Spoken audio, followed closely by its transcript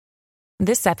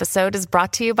This episode is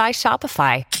brought to you by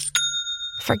Shopify.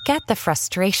 Forget the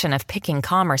frustration of picking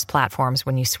commerce platforms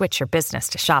when you switch your business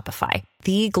to Shopify,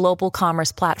 the global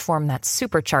commerce platform that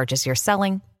supercharges your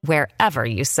selling wherever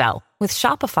you sell. With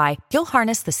Shopify, you'll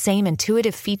harness the same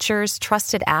intuitive features,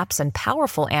 trusted apps, and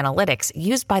powerful analytics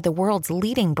used by the world's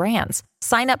leading brands.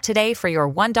 Sign up today for your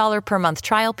 $1 per month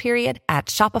trial period at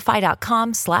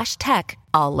shopify.com/tech,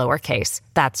 all lowercase.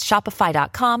 That's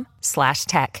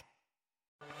shopify.com/tech.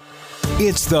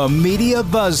 It's the Media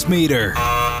Buzz Meter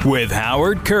with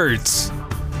Howard Kurtz.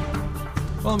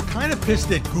 Well, I'm kind of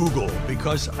pissed at Google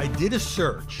because I did a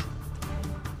search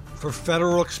for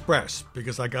Federal Express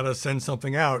because I got to send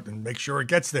something out and make sure it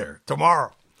gets there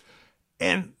tomorrow.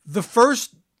 And the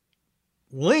first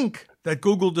link that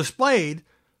Google displayed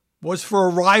was for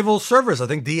a rival service, I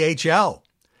think DHL.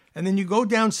 And then you go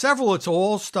down several, it's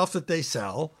all stuff that they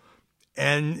sell.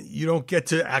 And you don't get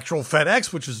to actual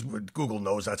FedEx, which is what Google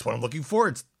knows that's what I'm looking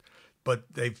for. But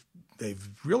they've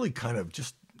really kind of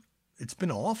just, it's been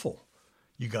awful.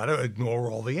 You got to ignore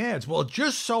all the ads. Well, it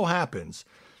just so happens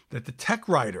that the tech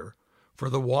writer for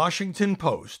the Washington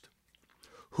Post,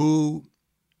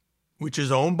 which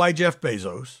is owned by Jeff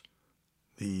Bezos,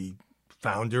 the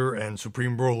founder and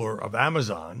supreme ruler of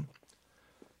Amazon,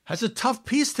 has a tough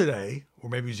piece today, or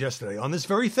maybe it was yesterday, on this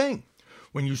very thing.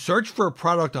 When you search for a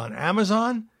product on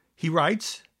Amazon, he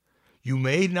writes, you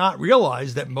may not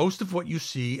realize that most of what you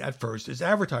see at first is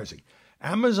advertising.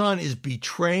 Amazon is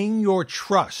betraying your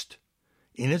trust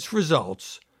in its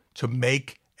results to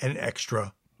make an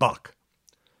extra buck.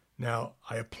 Now,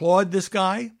 I applaud this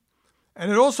guy,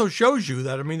 and it also shows you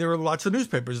that, there are lots of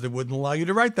newspapers that wouldn't allow you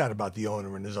to write that about the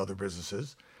owner and his other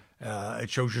businesses. It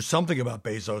shows you something about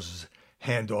Bezos'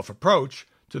 handoff approach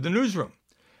to the newsroom.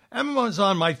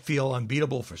 Amazon might feel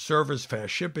unbeatable for service,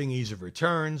 fast shipping, ease of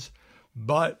returns,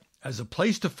 but as a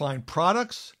place to find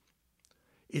products,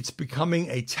 it's becoming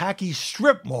a tacky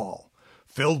strip mall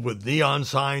filled with neon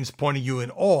signs pointing you in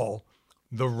all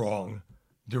the wrong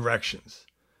directions.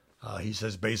 He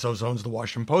says Bezos owns the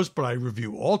Washington Post, but I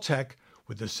review all tech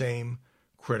with the same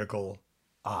critical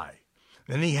eye.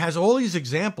 Then he has all these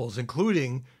examples,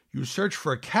 including you search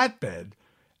for a cat bed,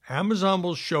 Amazon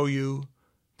will show you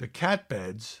the cat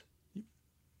beds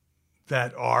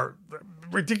that are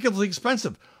ridiculously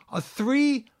expensive. A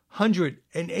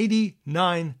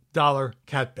 $389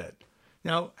 cat bed.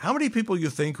 Now, how many people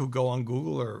you think who go on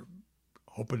Google are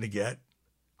hoping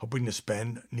to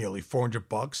spend nearly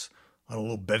 $400 on a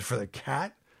little bed for their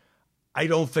cat? I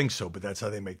don't think so, but that's how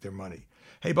they make their money.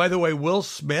 Hey, by the way, Will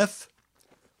Smith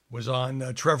was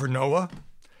on Trevor Noah.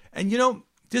 And,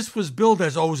 this was billed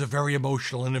as always a very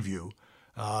emotional interview,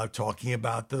 talking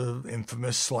about the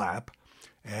infamous slap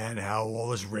and how all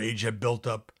this rage had built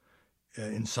up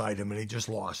inside him and he just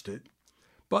lost it.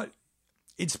 But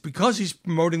it's because he's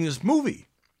promoting this movie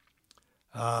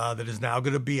that is now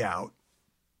going to be out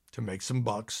to make some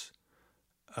bucks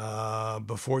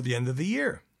before the end of the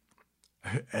year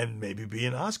and maybe be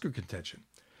in Oscar contention.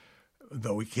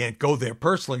 Though he can't go there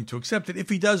personally to accept it. If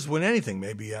he does win anything,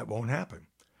 maybe that won't happen.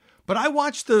 But I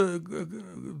watched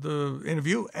the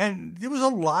interview, and there was a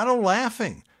lot of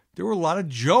laughing. There were a lot of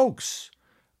jokes.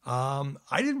 I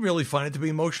didn't really find it to be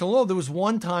emotional at all. There was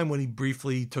one time when he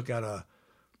briefly took out a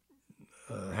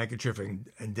handkerchief and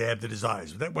dabbed at his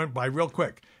eyes. That went by real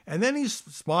quick. And then he's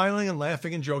smiling and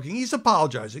laughing and joking. He's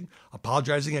apologizing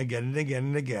again and again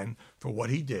and again for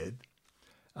what he did.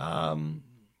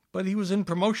 But he was in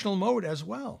promotional mode as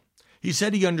well. He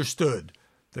said he understood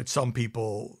that some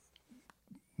people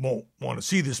won't want to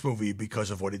see this movie because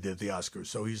of what he did at the Oscars.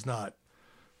 So he's not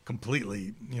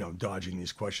completely, dodging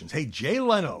these questions. Hey, Jay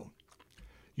Leno,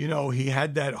 he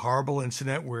had that horrible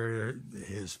incident where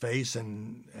his face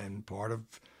and part of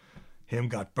him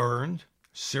got burned,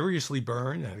 seriously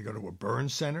burned, had to go to a burn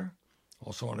center,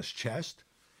 also on his chest.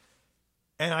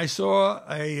 And I saw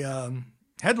a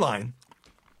headline,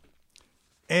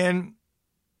 and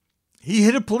he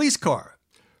hit a police car.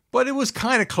 But it was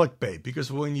kind of clickbait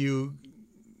because when you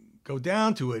go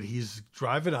down to it, he's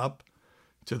driving up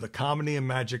to the Comedy and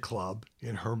Magic Club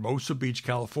in Hermosa Beach,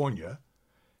 California.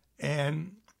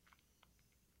 And,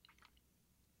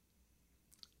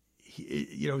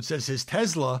 it says his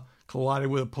Tesla collided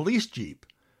with a police Jeep.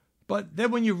 But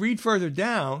then when you read further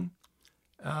down,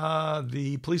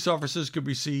 the police officers could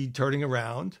be seen turning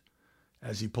around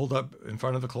as he pulled up in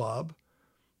front of the club.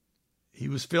 He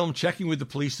was filmed checking with the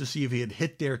police to see if he had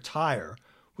hit their tire,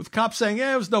 with cops saying,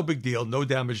 it was no big deal, no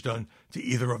damage done to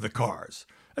either of the cars.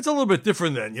 That's a little bit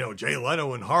different than, Jay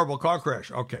Leno and horrible car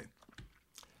crash. Okay.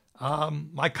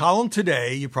 My column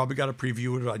today, you probably got a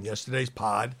preview of it on yesterday's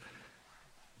pod.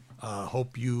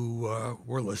 Hope you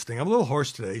were listening. I'm a little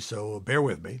hoarse today, so bear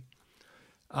with me.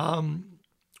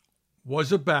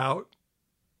 Was about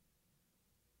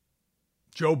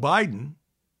Joe Biden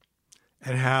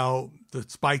and how,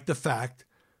 despite the fact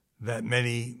that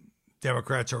many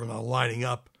Democrats are now lining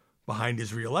up behind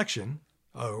his reelection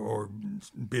or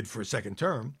bid for a second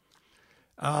term,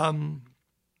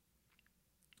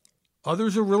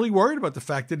 others are really worried about the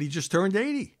fact that he just turned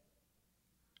 80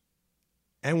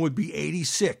 and would be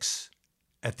 86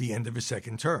 at the end of his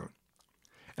second term.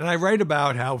 And I write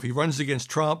about how if he runs against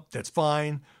Trump, that's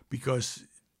fine because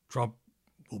Trump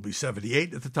will be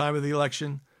 78 at the time of the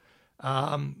election.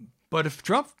 But if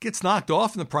Trump gets knocked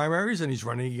off in the primaries and he's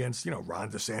running against, Ron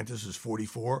DeSantis, who's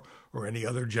 44, or any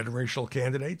other generational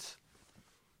candidates,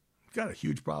 you've got a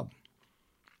huge problem.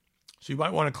 So you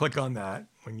might want to click on that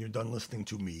when you're done listening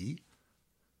to me.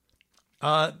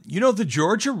 The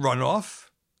Georgia runoff,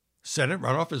 Senate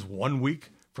runoff, is 1 week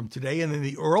from today. And in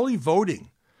the early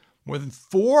voting, more than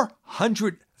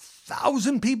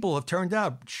 400,000 people have turned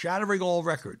out, shattering all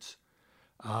records.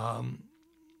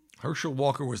 Herschel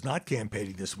Walker was not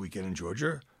campaigning this weekend in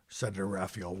Georgia. Senator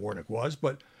Raphael Warnock was,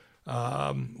 but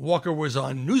Walker was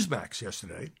on Newsmax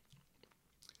yesterday.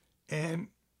 And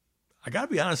I got to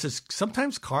be honest, it's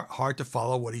sometimes hard to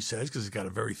follow what he says because he's got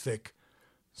a very thick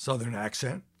Southern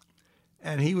accent.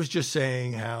 And he was just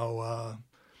saying how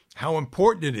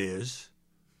important it is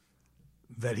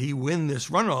that he win this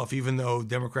runoff, even though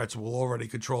Democrats will already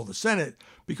control the Senate,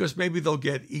 because maybe they'll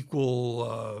get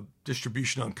equal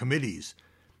distribution on committees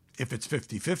if it's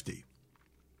 50-50,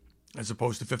 as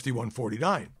opposed to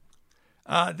 51-49.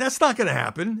 That's not going to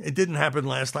happen. It didn't happen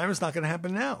last time. It's not going to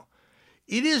happen now.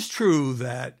 It is true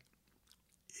that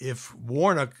if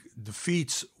Warnock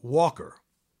defeats Walker,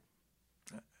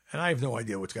 and I have no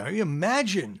idea what's going to happen,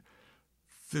 imagine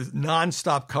the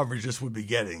nonstop coverage this would be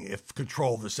getting if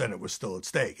control of the Senate was still at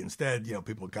stake. Instead,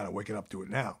 people are kind of waking up to it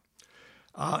now.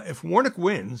 If Warnock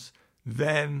wins,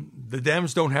 then the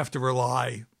Dems don't have to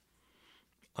rely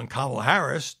on Kamala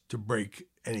Harris to break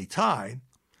any tie,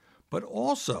 but it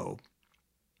also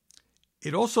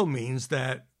means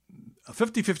that a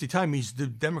 50-50 tie means the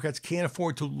Democrats can't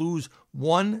afford to lose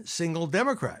one single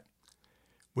Democrat.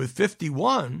 With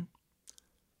 51,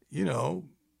 Joe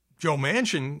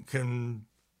Manchin can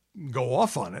go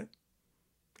off on it.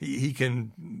 He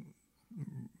can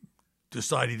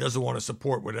decide he doesn't want to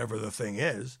support whatever the thing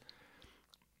is,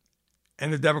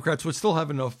 and the Democrats would still have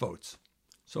enough votes.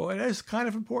 So it is kind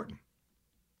of important.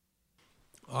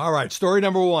 All right, story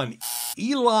number one.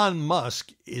 Elon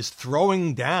Musk is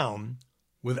throwing down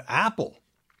with Apple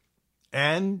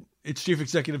and its chief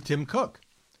executive, Tim Cook,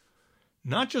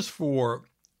 not just for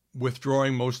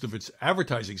withdrawing most of its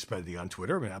advertising spending on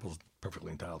Twitter. I mean, Apple's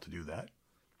perfectly entitled to do that.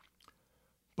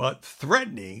 But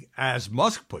threatening, as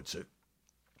Musk puts it,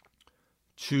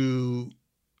 to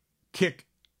kick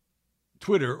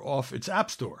Twitter off its app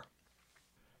store.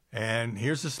 And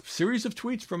here's a series of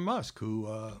tweets from Musk, who,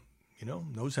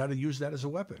 knows how to use that as a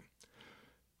weapon.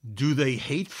 Do they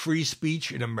hate free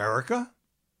speech in America?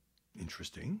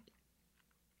 Interesting.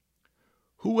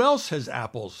 Who else has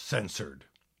Apple censored?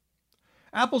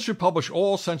 Apple should publish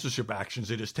all censorship actions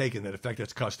it has taken that affect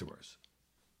its customers.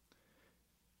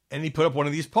 And he put up one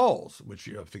of these polls, which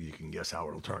I think you can guess how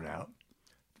it'll turn out,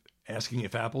 asking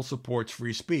if Apple supports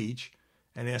free speech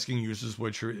and asking users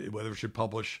whether it should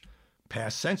publish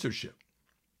past censorship.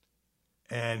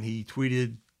 And he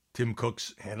tweeted Tim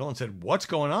Cook's handle and said, "What's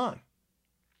going on?"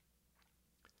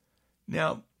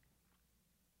 Now,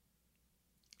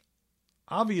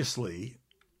 obviously,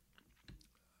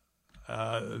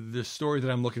 this story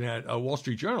that I'm looking at, Wall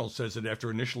Street Journal says that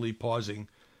after initially pausing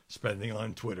spending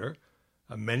on Twitter,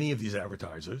 many of these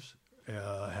advertisers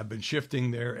have been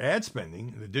shifting their ad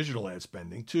spending, the digital ad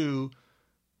spending, to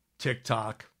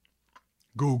TikTok,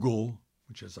 Google,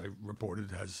 which, as I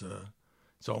reported, has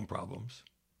its own problems.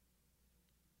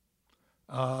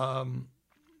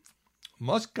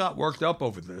 Musk got worked up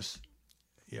over this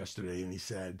yesterday, and he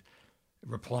said,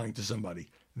 replying to somebody,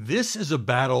 "This is a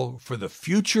battle for the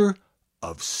future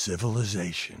of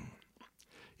civilization.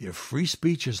 If free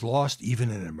speech is lost even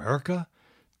in America,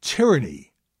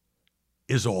 tyranny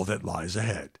is all that lies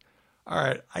ahead." All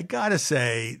right, I gotta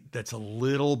say that's a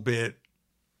little bit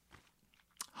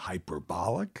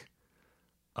hyperbolic.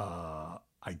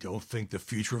 I don't think the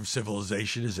future of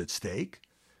civilization is at stake.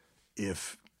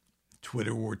 If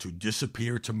Twitter were to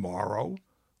disappear tomorrow,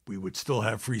 we would still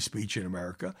have free speech in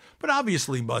America. But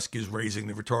obviously Musk is raising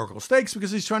the rhetorical stakes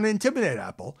because he's trying to intimidate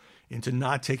Apple into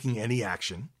not taking any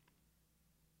action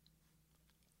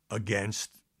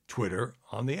against Twitter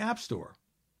on the App Store.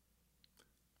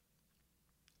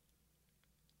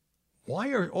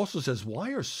 why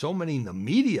are so many in the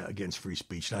media against free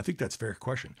speech? And I think that's a fair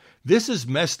question. This is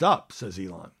messed up, says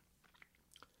Elon.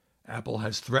 Apple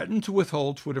has threatened to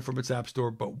withhold Twitter from its App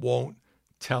Store, but won't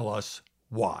tell us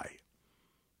why.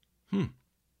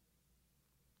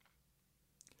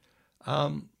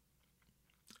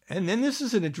 And then this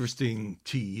is an interesting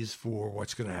tease for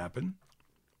what's going to happen.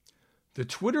 The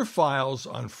Twitter files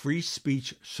on free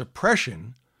speech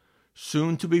suppression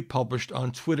soon to be published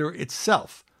on Twitter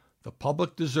itself. The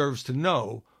public deserves to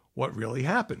know what really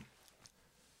happened.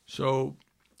 So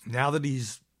now that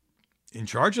he's in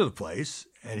charge of the place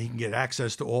and he can get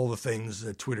access to all the things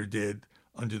that Twitter did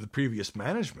under the previous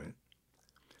management,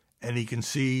 and he can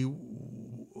see a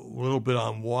little bit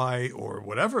on why or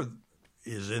whatever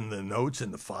is in the notes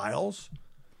in the files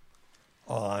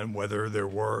on whether there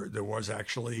was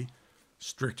actually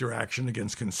stricter action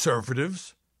against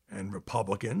conservatives and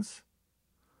Republicans.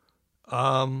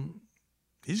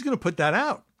 He's going to put that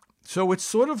out. So it's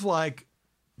sort of like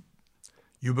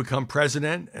you become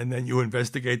president and then you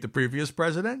investigate the previous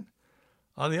president.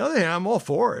 On the other hand, I'm all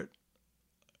for it.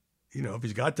 You know, if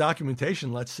he's got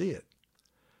documentation, let's see it.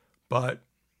 But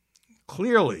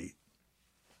clearly,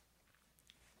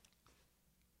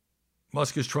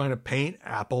 Musk is trying to paint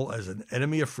Apple as an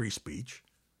enemy of free speech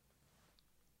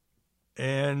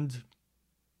and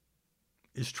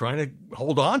is trying to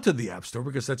hold on to the App Store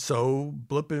because that's so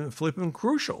flippin'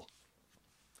 crucial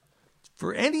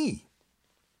for any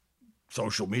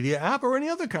social media app or any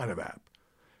other kind of app.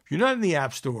 If you're not in the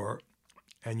App Store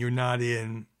and you're not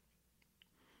in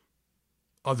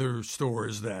other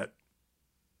stores that,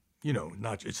 you know,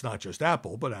 it's not just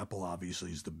Apple, but Apple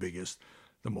obviously is the biggest,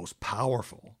 the most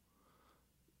powerful,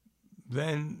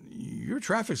 then your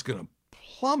traffic's going to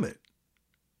plummet.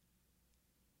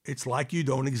 It's like you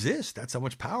don't exist. That's how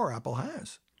much power Apple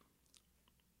has.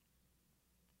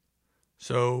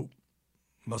 So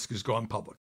Musk has gone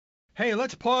public. Hey,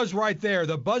 let's pause right there.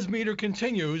 The Buzz Meter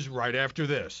continues right after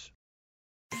this.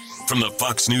 From the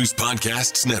Fox News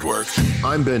Podcasts Network.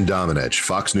 I'm Ben Domenech,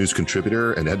 Fox News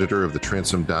contributor and editor of the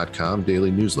Transom.com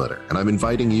daily newsletter, and I'm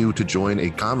inviting you to join a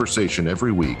conversation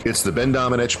every week. It's the Ben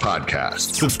Domenech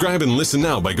Podcast. Subscribe and listen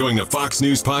now by going to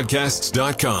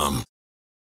foxnewspodcasts.com.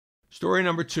 Story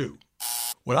number 2.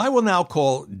 What I will now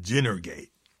call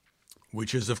Dinnergate,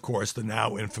 which is, of course, the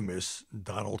now infamous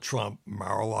Donald Trump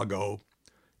Mar-a-Lago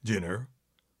dinner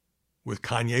with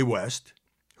Kanye West,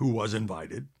 who was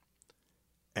invited,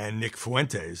 and Nick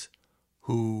Fuentes,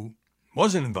 who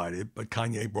wasn't invited, but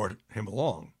Kanye brought him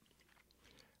along.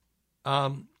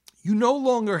 You no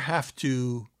longer have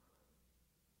to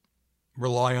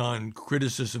rely on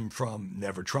criticism from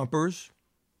never-Trumpers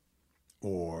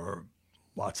or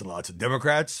lots and lots of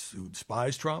Democrats who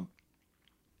despise Trump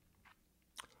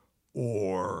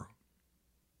or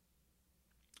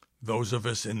those of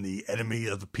us in the enemy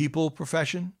of the people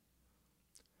profession.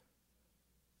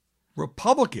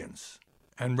 Republicans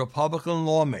and Republican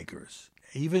lawmakers,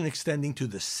 even extending to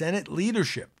the Senate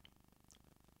leadership,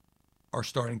 are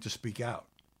starting to speak out.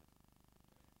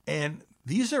 And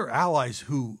these are allies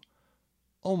who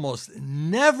almost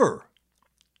never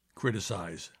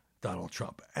criticize Donald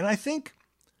Trump. And I think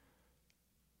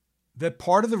that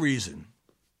part of the reason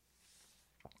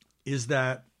is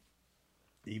that,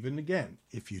 even again,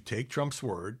 if you take Trump's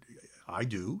word, I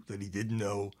do, that he didn't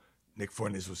know Nick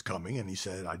Fuentes was coming, and he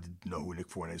said, I didn't know who Nick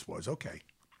Fuentes was. Okay.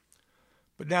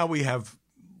 But now we have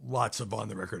lots of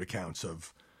on-the-record accounts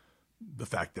of the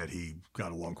fact that he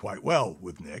got along quite well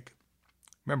with Nick.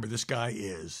 Remember, this guy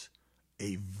is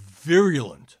a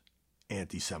virulent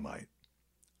anti-Semite.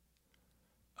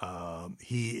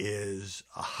 He is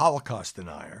a Holocaust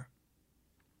denier.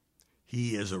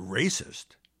 He is a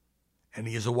racist. And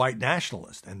he is a white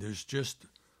nationalist. And there's just,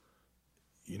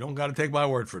 you don't got to take my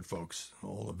word for it, folks.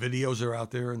 All the videos are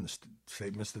out there and the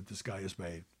statements that this guy has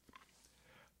made.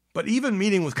 But even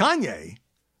meeting with Kanye,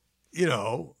 you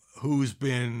know, who's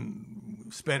been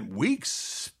spent weeks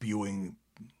spewing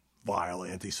vile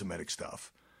anti-Semitic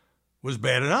stuff, was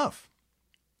bad enough.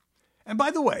 And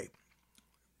by the way,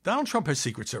 Donald Trump has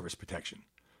Secret Service protection.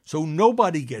 So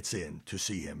nobody gets in to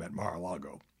see him at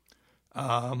Mar-a-Lago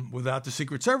without the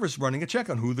Secret Service running a check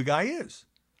on who the guy is.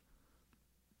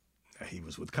 He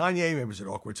was with Kanye. Maybe it was an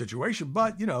awkward situation,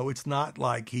 but, you know, it's not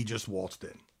like he just waltzed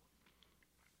in.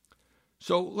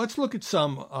 So let's look at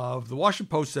some of the Washington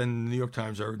Post and the New York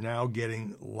Times are now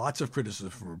getting lots of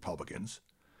criticism from Republicans.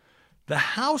 The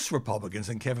House Republicans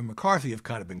and Kevin McCarthy have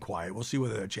kind of been quiet. We'll see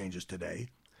whether that changes today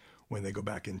when they go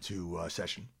back into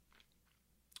session.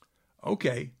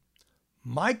 Okay.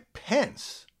 Mike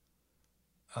Pence,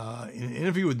 in an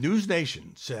interview with News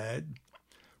Nation, said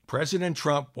President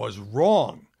Trump was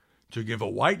wrong to give a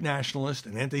white nationalist,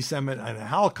 an anti-Semite, and a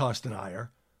Holocaust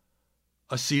denier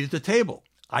a seat at the table.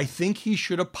 I think he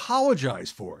should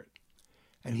apologize for it.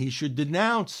 And he should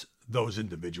denounce those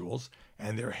individuals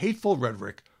and their hateful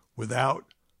rhetoric without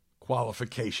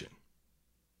qualification.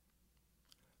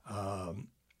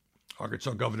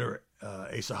 Arkansas Governor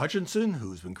Asa Hutchinson,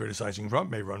 who's been criticizing Trump,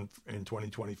 may run in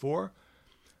 2024.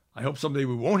 I hope someday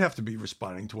we won't have to be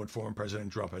responding to what former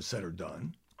President Trump has said or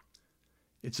done.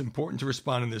 It's important to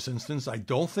respond in this instance. I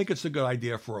don't think it's a good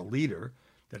idea for a leader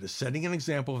that is setting an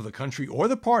example of the country or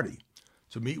the party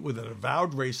to meet with an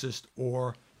avowed racist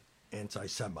or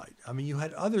anti-Semite. I mean, you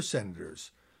had other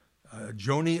senators,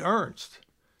 Joni Ernst,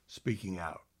 speaking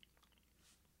out.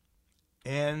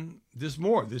 And there's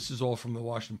more. This is all from the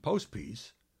Washington Post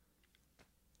piece.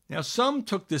 Now, some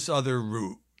took this other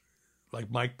route,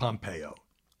 like Mike Pompeo.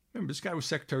 Remember, this guy was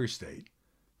Secretary of State.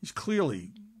 He's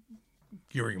clearly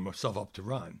gearing himself up to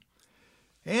run.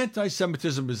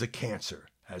 Anti-Semitism is a cancer.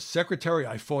 As secretary,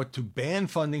 I fought to ban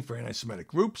funding for anti-Semitic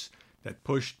groups that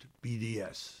pushed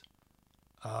BDS.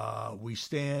 We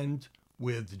stand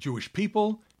with the Jewish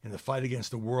people in the fight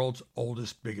against the world's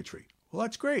oldest bigotry. Well,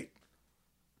 that's great,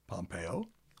 Pompeo,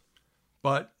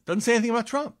 but doesn't say anything about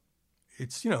Trump.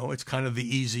 It's, it's kind of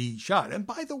the easy shot. And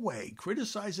by the way,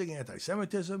 criticizing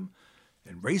anti-Semitism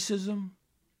and racism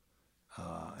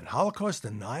and Holocaust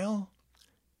denial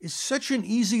is such an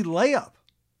easy layup.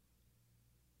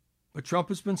 But Trump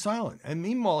has been silent. And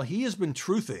meanwhile, he has been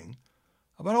truthing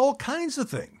about all kinds of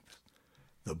things.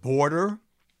 The border.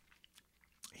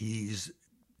 He's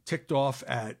ticked off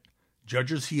at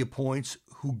judges he appoints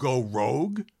who go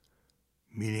rogue,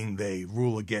 meaning they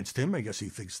rule against him. I guess he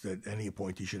thinks that any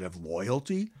appointee should have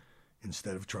loyalty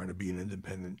instead of trying to be an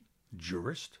independent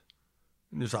jurist.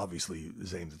 And this obviously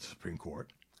is aimed at the Supreme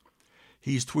Court.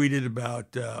 He's tweeted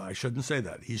about, I shouldn't say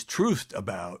that, he's truthed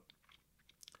about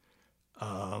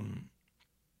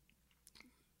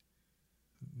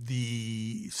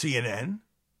the CNN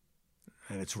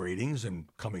and its ratings and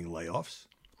coming layoffs.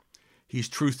 He's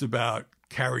truthed about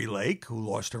Kari Lake, who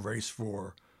lost her race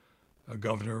for a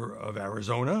governor of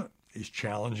Arizona, is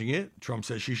challenging it. Trump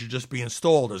says she should just be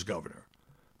installed as governor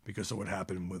because of what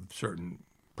happened with certain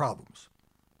problems.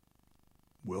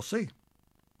 We'll see.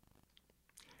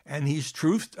 And he's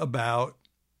truthed about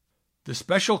the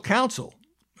special counsel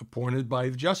appointed by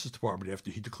the Justice Department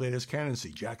after he declared his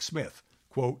candidacy, Jack Smith.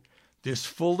 Quote, this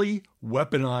fully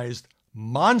weaponized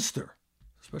monster.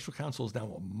 The special counsel is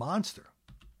now a monster.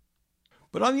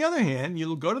 But on the other hand,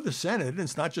 you'll go to the Senate, and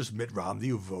it's not just Mitt Romney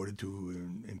who voted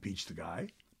to impeach the guy.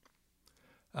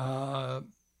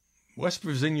 West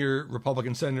Virginia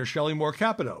Republican Senator Shelley Moore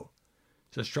Capito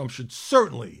says Trump should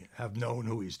certainly have known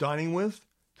who he's dining with,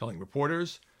 telling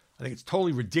reporters, I think it's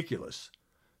totally ridiculous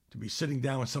to be sitting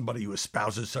down with somebody who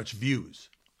espouses such views.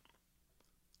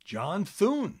 John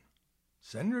Thune,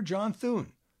 Senator John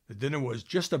Thune, the dinner was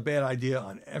just a bad idea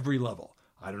on every level.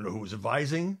 I don't know who was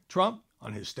advising Trump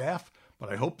on his staff, but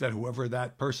I hope that whoever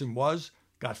that person was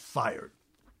got fired.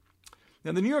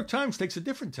 Now, the New York Times takes a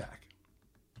different tack,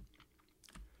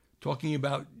 talking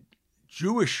about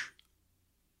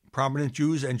prominent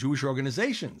Jews and Jewish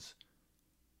organizations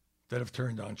that have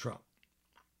turned on Trump.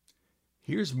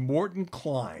 Here's Morton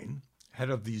Klein, head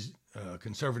of the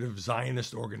Conservative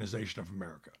Zionist Organization of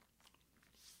America.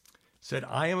 Said,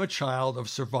 I am a child of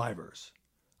survivors.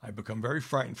 I become very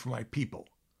frightened for my people.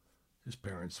 His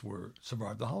parents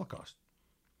survived the Holocaust.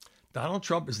 Donald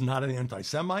Trump is not an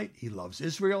anti-Semite. He loves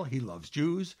Israel. He loves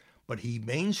Jews. But he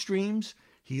mainstreams,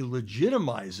 he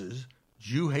legitimizes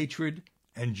Jew hatred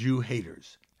and Jew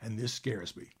haters. And this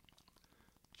scares me.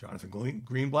 Jonathan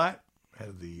Greenblatt, head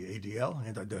of the ADL,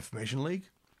 Anti-Defamation League.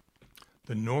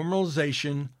 The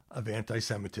normalization of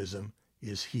anti-Semitism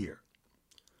is here.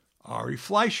 Ari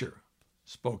Fleischer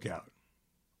spoke out.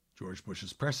 George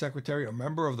Bush's press secretary, a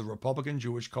member of the Republican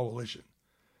Jewish Coalition,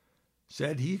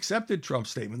 said he accepted Trump's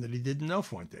statement that he didn't know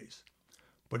Fuentes.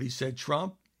 But he said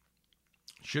Trump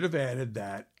should have added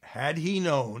that had he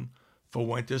known,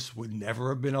 Fuentes would never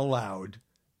have been allowed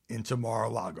into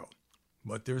Mar-a-Lago.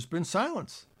 But there's been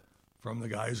silence from the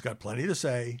guy who's got plenty to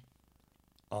say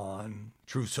on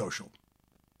Truth Social.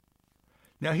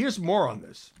 Now, here's more on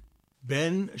this.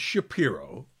 Ben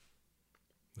Shapiro,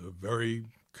 the very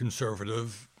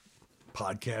conservative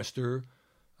podcaster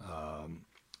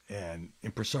and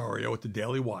impresario at the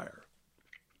Daily Wire,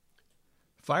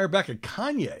 fired back at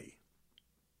Kanye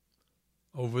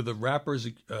over the rapper's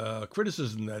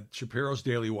criticism that Shapiro's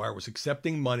Daily Wire was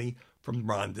accepting money from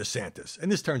Ron DeSantis.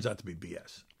 And this turns out to be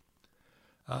BS.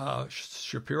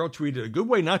 Shapiro tweeted, a good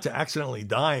way not to accidentally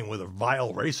dine with a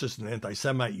vile racist and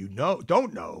anti-Semite you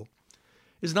don't know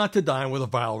is not to dine with a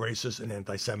vile racist and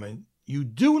anti-Semite you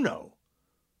do know.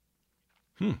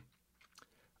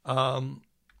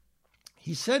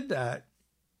 He said that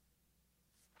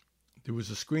there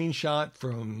was a screenshot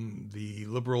from the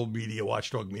liberal media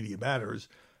watchdog Media Matters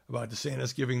about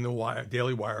DeSantis giving the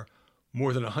Daily Wire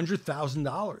more than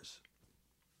 $100,000.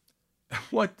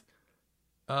 What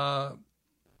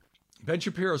Ben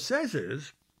Shapiro says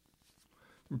is,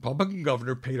 Republican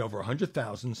governor paid over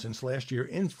 $100,000 since last year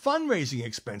in fundraising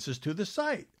expenses to the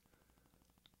site,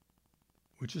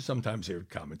 which is sometimes aired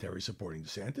commentary supporting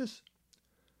DeSantis.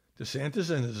 DeSantis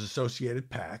and his associated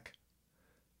PAC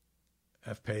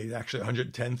have paid actually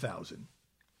 $110,000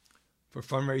 for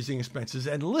fundraising expenses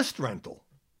and list rental.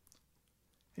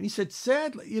 And he said,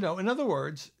 sadly, in other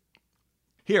words,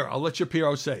 here, I'll let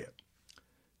Shapiro say it.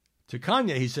 To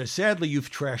Kanye, he says, sadly,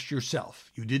 you've trashed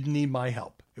yourself. You didn't need my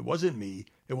help. It wasn't me.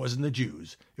 It wasn't the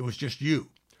Jews. It was just you.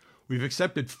 We've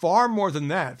accepted far more than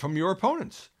that from your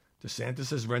opponents. DeSantis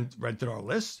has rented our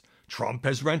list. Trump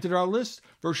has rented our list.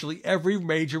 Virtually every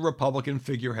major Republican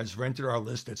figure has rented our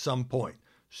list at some point.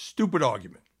 Stupid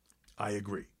argument. I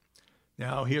agree.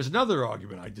 Now, here's another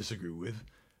argument I disagree with.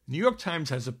 New York Times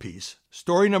has a piece,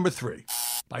 story number 3,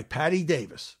 by Patty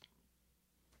Davis,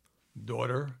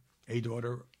 daughter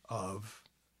of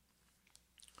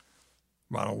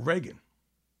Ronald Reagan.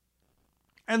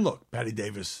 And look, Patty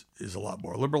Davis is a lot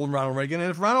more liberal than Ronald Reagan.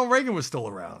 And if Ronald Reagan was still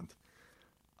around,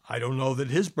 I don't know that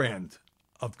his brand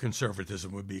of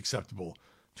conservatism would be acceptable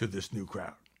to this new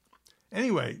crowd.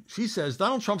 Anyway, she says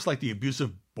Donald Trump's like the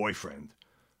abusive boyfriend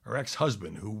or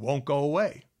ex-husband who won't go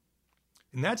away.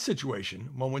 In that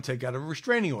situation, one would take out a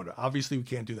restraining order. Obviously, we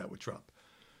can't do that with Trump.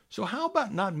 So how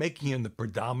about not making him the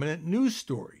predominant news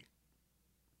story?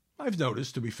 I've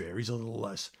noticed, to be fair, he's a little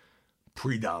less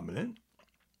predominant.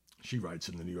 She writes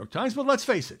in the New York Times, but let's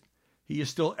face it, he is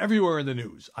still everywhere in the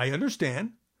news. I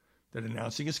understand that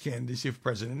announcing his candidacy for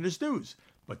president is news,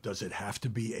 but does it have to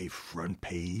be a front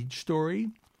page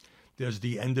story? Does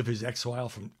the end of his exile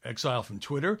from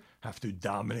Twitter have to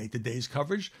dominate the day's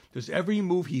coverage? Does every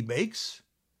move he makes,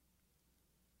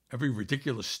 every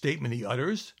ridiculous statement he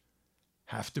utters,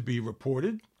 have to be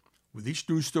reported? With each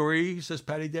news story, says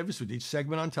Patty Davis, with each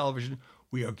segment on television,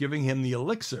 we are giving him the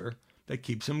elixir that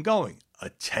keeps him going.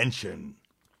 Attention.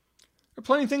 There are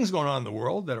plenty of things going on in the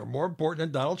world that are more important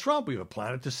than Donald Trump. We have a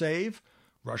planet to save.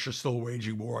 Russia's still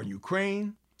waging war on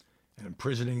Ukraine and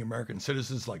imprisoning American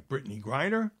citizens like Brittany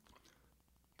Griner.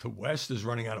 The West is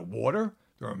running out of water.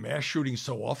 There are mass shootings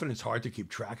so often it's hard to keep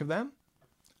track of them.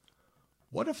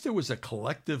 What if there was a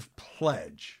collective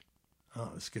pledge?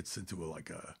 Oh, this gets into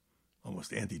a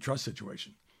almost antitrust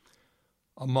situation.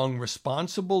 Among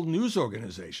responsible news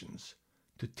organizations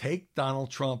to take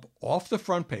Donald Trump off the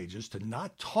front pages, to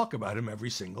not talk about him every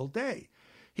single day.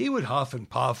 He would huff and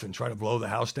puff and try to blow the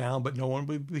house down, but no one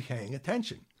would be paying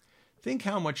attention. Think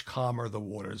how much calmer the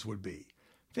waters would be.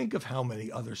 Think of how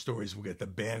many other stories will get the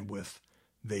bandwidth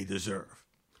they deserve.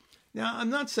 Now, I'm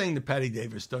not saying that Patty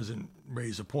Davis doesn't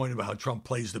raise a point about how Trump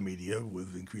plays the media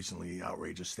with increasingly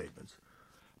outrageous statements.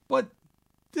 But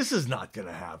this is not going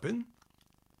to happen.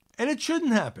 And it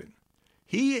shouldn't happen.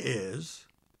 He is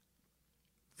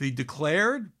the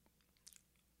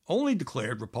only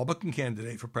declared Republican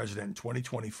candidate for president in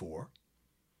 2024.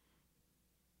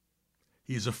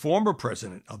 He is a former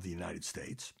president of the United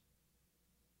States.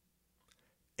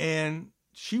 And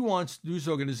she wants news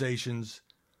organizations,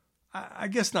 I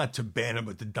guess not to ban him,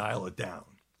 but to dial it down.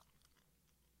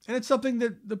 And it's something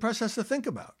that the press has to think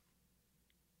about.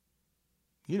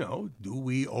 Do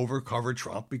we overcover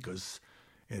Trump because,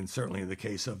 and certainly in the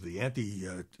case of the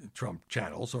anti-Trump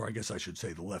channels, or I guess I should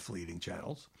say the left-leaning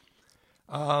channels,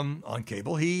 on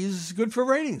cable, he's good for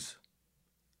ratings.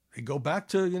 They go back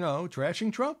to,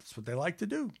 trashing Trump. That's what they like to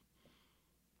do.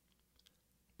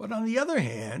 But on the other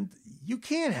hand, you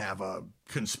can't have a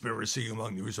conspiracy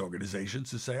among news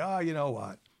organizations to say, you know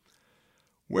what?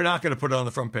 We're not going to put it on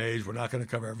the front page. We're not going to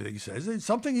cover everything he says.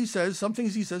 Some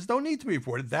things he says don't need to be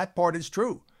reported. That part is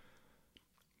true.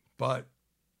 But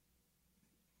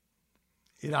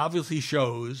it obviously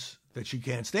shows that she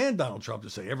can't stand Donald Trump to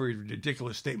say every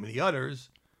ridiculous statement he utters,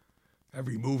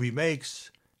 every move he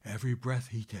makes, every breath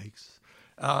he takes,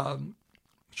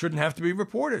 shouldn't have to be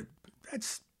reported.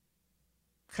 That's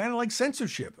kind of like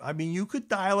censorship. I mean, you could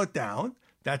dial it down.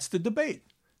 That's the debate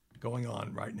going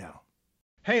on right now.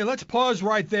 Hey, let's pause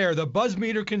right there. The buzz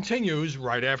meter continues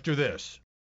right after this.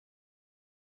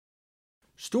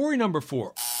 Story number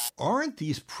 4. Aren't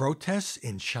these protests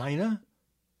in China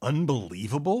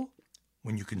unbelievable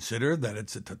when you consider that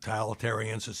it's a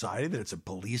totalitarian society, that it's a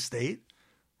police state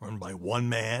run by one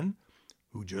man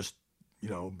who just,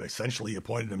 essentially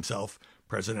appointed himself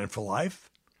President for life,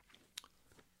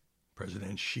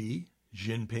 President Xi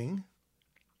Jinping.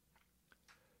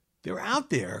 They're out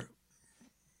there,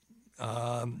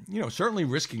 certainly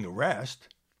risking arrest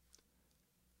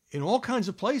in all kinds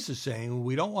of places, saying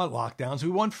we don't want lockdowns, we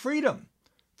want freedom,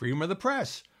 freedom of the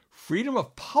press, freedom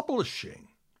of publishing,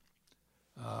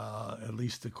 at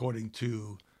least according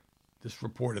to this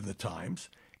report in the Times.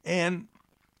 And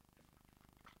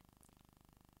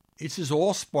this is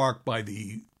all sparked by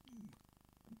the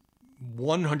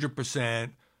 100%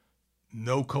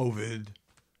 no COVID,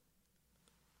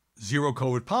 zero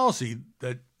COVID policy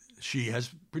that she has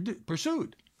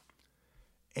pursued.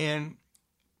 And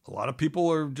a lot of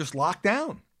people are just locked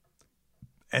down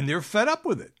and they're fed up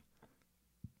with it.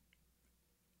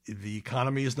 The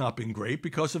economy has not been great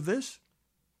because of this.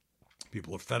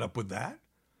 People are fed up with that.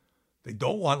 They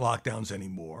don't want lockdowns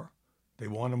anymore. They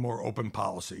want a more open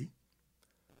policy.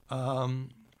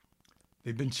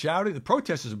 They've been shouting, the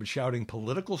protesters have been shouting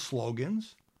political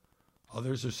slogans.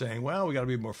 Others are saying, well, we got to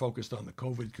be more focused on the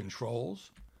COVID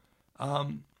controls.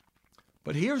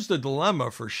 But here's the dilemma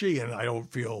for Xi, and I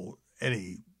don't feel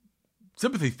any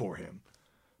sympathy for him.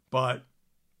 But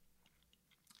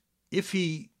if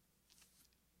he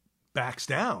backs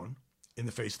down in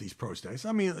the face of these protests,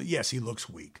 I mean, yes, he looks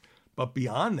weak. But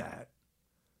beyond that,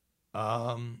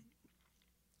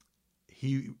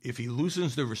 if he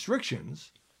loosens the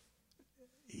restrictions,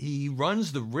 he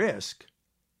runs the risk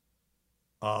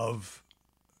of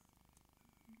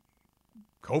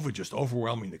COVID just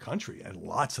overwhelming the country and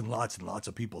lots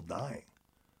of people dying.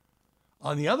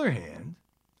 On the other hand,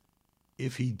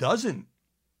 if he doesn't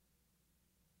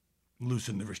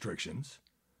loosen the restrictions,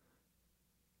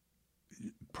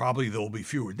 probably there will be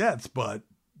fewer deaths, but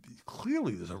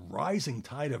clearly there's a rising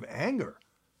tide of anger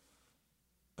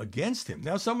against him.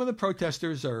 Now, some of the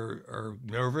protesters are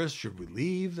nervous. Should we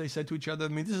leave? They said to each other.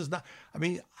 I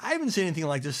haven't seen anything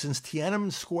like this since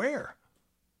Tiananmen Square.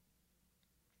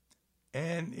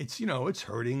 And it's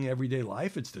hurting everyday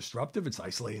life. It's disruptive. It's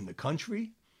isolating the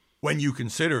country. When you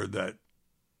consider that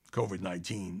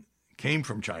COVID-19 came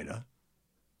from China,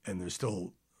 and there's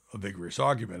still a vigorous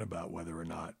argument about whether or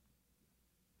not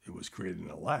it was created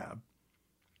in a lab.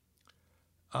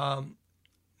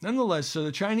 Nonetheless, so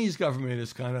the Chinese government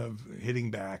is kind of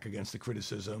hitting back against the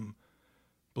criticism,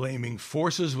 blaming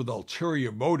forces with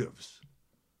ulterior motives,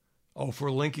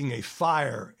 for linking a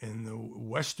fire in the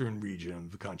western region of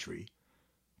the country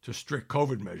to strict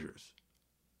COVID measures.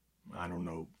 I don't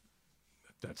know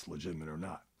if that's legitimate or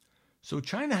not. So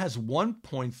China has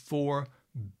 1.4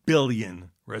 billion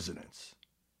residents.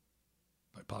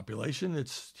 By population,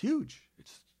 it's huge.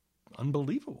 It's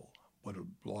unbelievable what a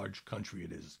large country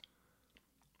it is.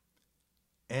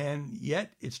 And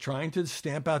yet it's trying to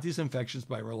stamp out these infections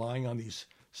by relying on these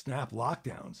snap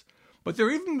lockdowns. But there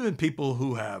have even been people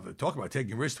who have, talk about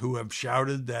taking risks, who have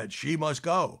shouted that she must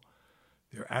go.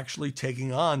 They're actually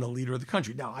taking on the leader of the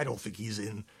country. Now, I don't think he's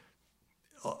in,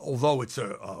 although it's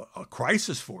a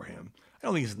crisis for him, I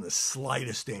don't think he's in the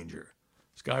slightest danger.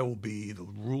 This guy will be the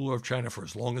ruler of China for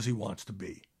as long as he wants to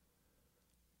be.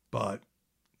 But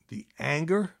the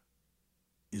anger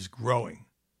is growing.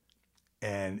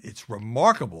 And it's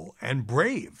remarkable and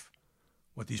brave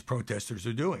what these protesters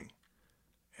are doing.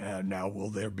 And now will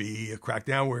there be a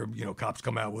crackdown where, cops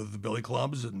come out with billy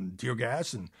clubs and tear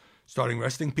gas and starting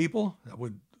arresting people? That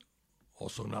would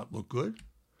also not look good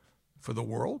for the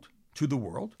world, to the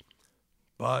world.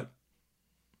 But,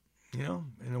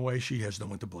 in a way, Xi has no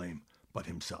one to blame but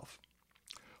himself.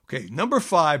 Okay, number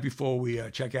 5 before we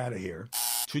check out of here.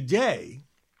 Today,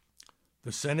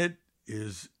 the Senate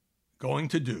is going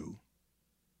to do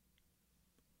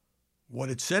what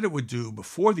it said it would do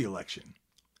before the election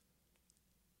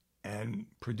and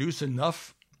produce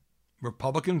enough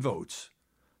Republican votes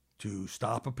to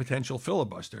stop a potential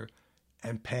filibuster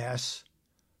and pass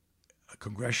a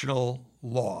congressional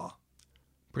law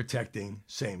protecting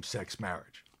same-sex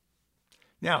marriage.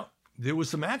 Now, there was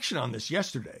some action on this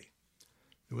yesterday.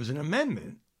 There was an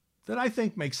amendment that I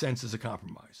think makes sense as a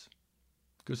compromise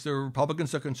because the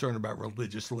Republicans are concerned about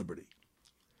religious liberty.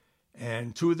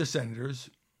 And 2 of the senators,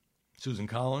 Susan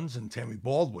Collins and Tammy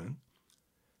Baldwin,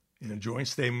 in a joint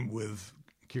statement with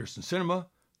Kyrsten Sinema,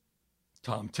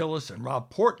 Tom Tillis, and Rob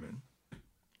Portman,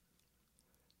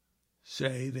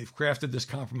 say they've crafted this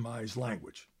compromise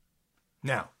language.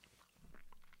 Now,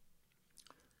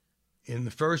 in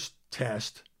the first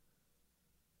test,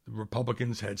 the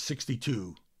Republicans had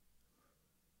 62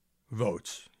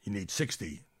 votes. You need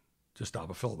 60 to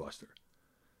stop a filibuster.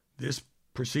 This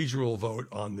procedural vote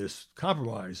on this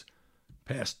compromise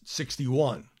passed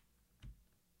 61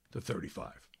 to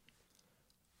 35.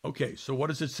 Okay, so what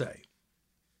does it say?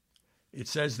 it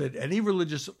says that any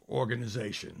religious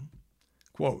organization,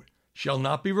 quote, shall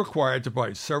not be required to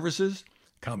provide services,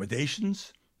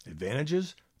 accommodations,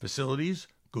 advantages, facilities,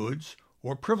 goods,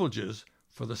 or privileges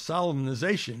for the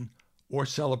solemnization or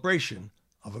celebration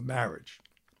of a marriage.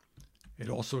 It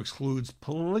also excludes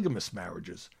polygamous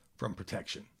marriages from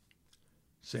protection,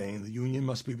 saying the union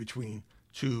must be between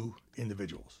two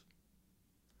individuals.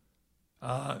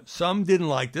 Some didn't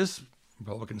like this.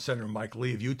 Republican Senator Mike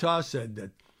Lee of Utah said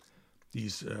that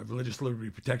these religious liberty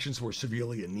protections were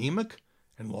severely anemic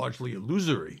and largely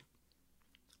illusory,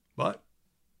 but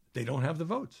they don't have the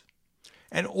votes.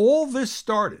 And all this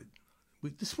started,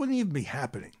 this wouldn't even be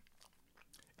happening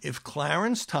if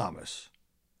Clarence Thomas,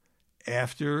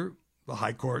 after the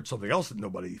High Court, something else that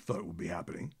nobody thought would be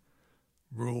happening,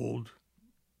 ruled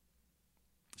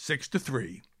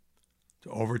 6-3 to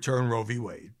overturn Roe v.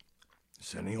 Wade,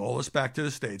 sending all this back to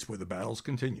the states where the battles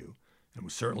continue, and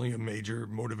was certainly a major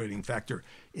motivating factor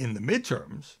in the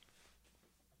midterms.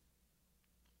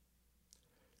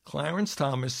 Clarence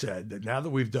Thomas said that now that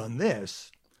we've done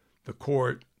this, the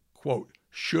court, quote,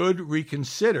 should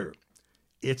reconsider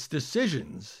its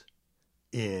decisions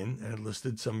in, and it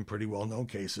listed some pretty well-known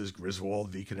cases,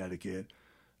 Griswold v. Connecticut,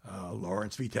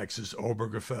 Lawrence v. Texas,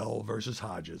 Obergefell versus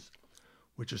Hodges,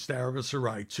 which establish a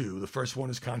right to, the first one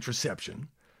is contraception,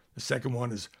 the second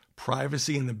one is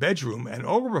privacy in the bedroom, and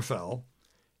Obergefell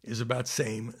is about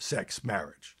same-sex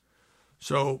marriage.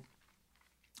 So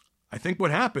I think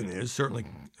what happened is certainly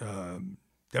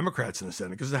Democrats in the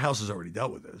Senate, because the House has already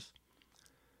dealt with this,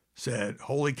 said,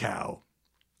 holy cow,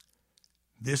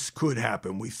 this could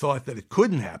happen. We thought that it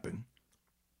couldn't happen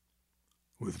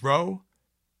with Roe,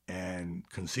 and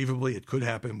conceivably it could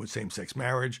happen with same-sex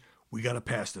marriage. We got to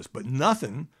pass this. But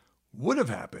nothing would have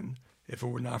happened if it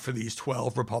were not for these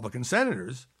 12 Republican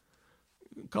senators,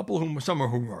 a couple of whom, some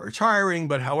of whom are retiring,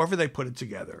 but however they put it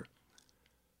together,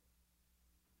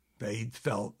 they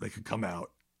felt they could come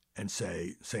out and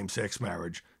say same-sex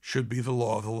marriage should be the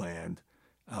law of the land.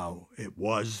 It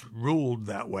was ruled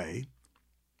that way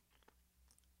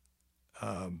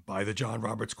by the John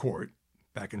Roberts Court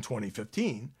back in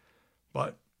 2015,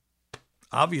 but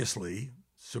obviously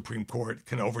Supreme Court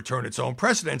can overturn its own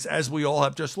precedents, as we all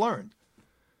have just learned.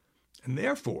 And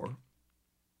therefore,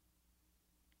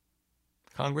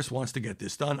 Congress wants to get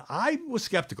this done. I was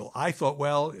skeptical. I thought,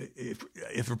 well,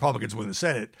 if Republicans win the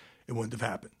Senate, it wouldn't have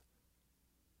happened.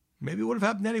 Maybe it would have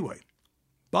happened anyway.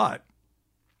 But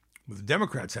with the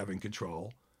Democrats having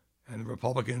control and the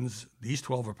Republicans, these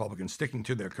 12 Republicans sticking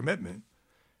to their commitment,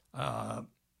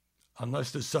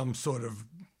 unless there's some sort of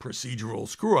procedural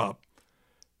screw-up,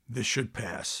 this should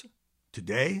pass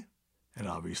today, and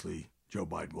obviously Joe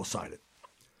Biden will sign it.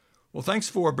 Well, thanks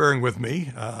for bearing with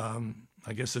me.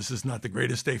 I guess this is not the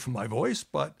greatest day for my voice,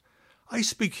 but I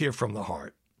speak here from the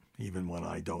heart, even when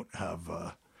I don't have,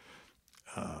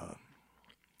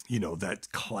 that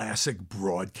classic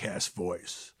broadcast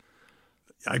voice.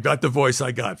 I got the voice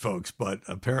I got, folks, but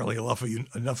apparently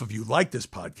enough of you like this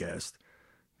podcast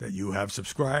that you have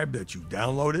subscribed, that you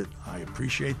download it. I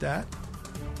appreciate that.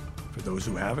 For those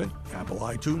who haven't, Apple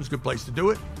iTunes, good place to do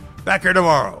it. Back here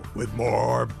tomorrow with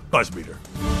more BuzzMeter.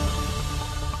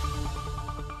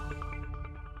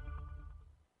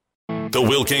 The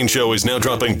Will Cain Show is now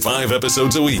dropping 5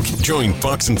 episodes a week. Join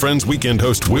Fox & Friends weekend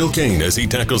host Will Cain as he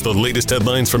tackles the latest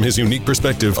headlines from his unique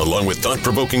perspective, along with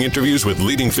thought-provoking interviews with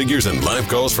leading figures and live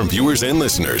calls from viewers and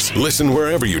listeners. Listen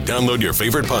wherever you download your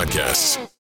favorite podcasts.